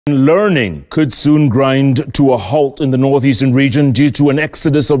Learning could soon grind to a halt in the northeastern region due to an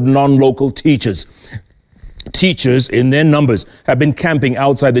exodus of non-local teachers. Teachers in their numbers have been camping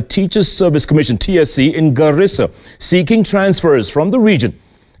outside the Teachers Service Commission (TSC) in Garissa, seeking transfers from the region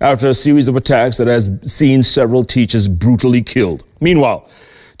after a series of attacks that has seen several teachers brutally killed. Meanwhile,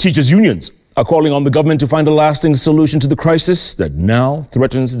 teachers' unions are calling on the government to find a lasting solution to the crisis that now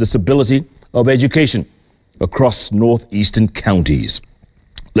threatens the stability of education across northeastern counties.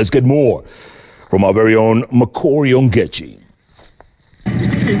 Let's get more from our very own Makori Ongechi.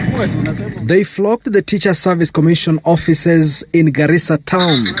 They flocked the Teacher Service Commission offices in Garissa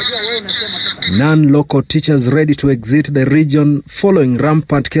town. Non-local teachers ready to exit the region following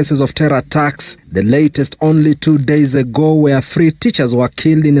rampant cases of terror attacks. The latest only 2 days ago, where 3 teachers were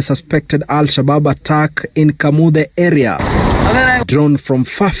killed in a suspected Al-Shabaab attack in Kamude area. Drawn from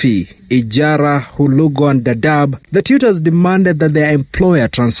Fafi, Ijara, Hulugo and Dadaab, the tutors demanded that their employer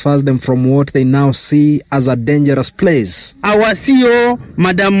transfers them from what they now see as a dangerous place. Our CEO,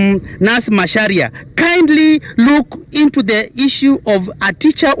 Madam Nas Masharia, kindly look into the issue of a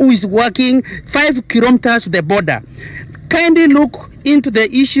teacher who is working 5 kilometers to the border. Kindly look into the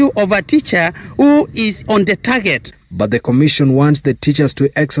issue of a teacher who is on the target. But the commission wants the teachers to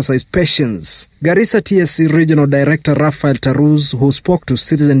exercise patience. Garissa TSC Regional Director Rafael Taruz, who spoke to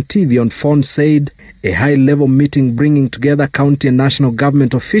Citizen TV on phone, said a high-level meeting bringing together county and national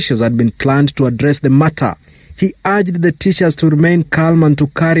government officials had been planned to address the matter. He urged the teachers to remain calm and to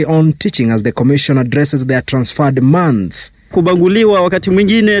carry on teaching as the commission addresses their transfer demands. Kubanguliwa, wakati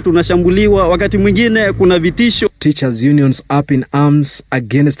mwingine tunashambuliwa, wakati mwingine kuna vitisho. Teachers unions up in arms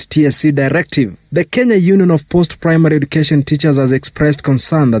against TSC directive. The Kenya Union of Post-Primary Education Teachers has expressed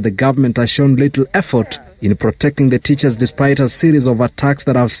concern that the government has shown little effort in protecting the teachers despite a series of attacks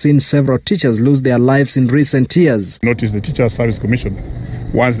that have seen several teachers lose their lives in recent years. Notice the Teacher Service Commission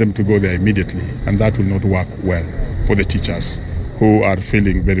wants them to go there immediately, and that will not work well for the teachers who are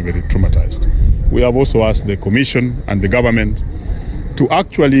feeling very, very traumatized. We have also asked the Commission and the government to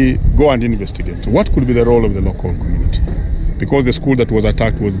actually go and investigate what could be the role of the local community, because the school that was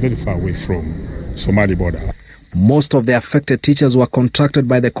attacked was very far away from Somali border. Most of the affected teachers were contracted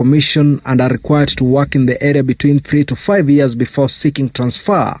by the Commission and are required to work in the area between 3 to 5 years before seeking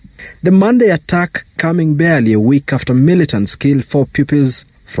transfer. The Monday attack coming barely a week after militants killed 4 pupils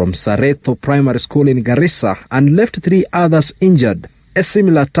from Saretho Primary School in Garissa and left 3 others injured. A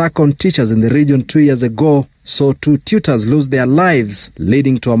similar attack on teachers in the region 2 years ago saw 2 tutors lose their lives,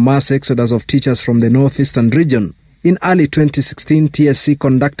 leading to a mass exodus of teachers from the northeastern region. In early 2016, TSC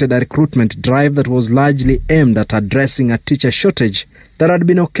conducted a recruitment drive that was largely aimed at addressing a teacher shortage that had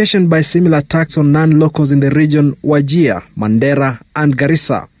been occasioned by similar attacks on non-locals in the region Wajir, Mandera and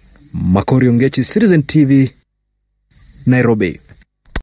Garissa. Makori Ongechi, Citizen TV, Nairobi.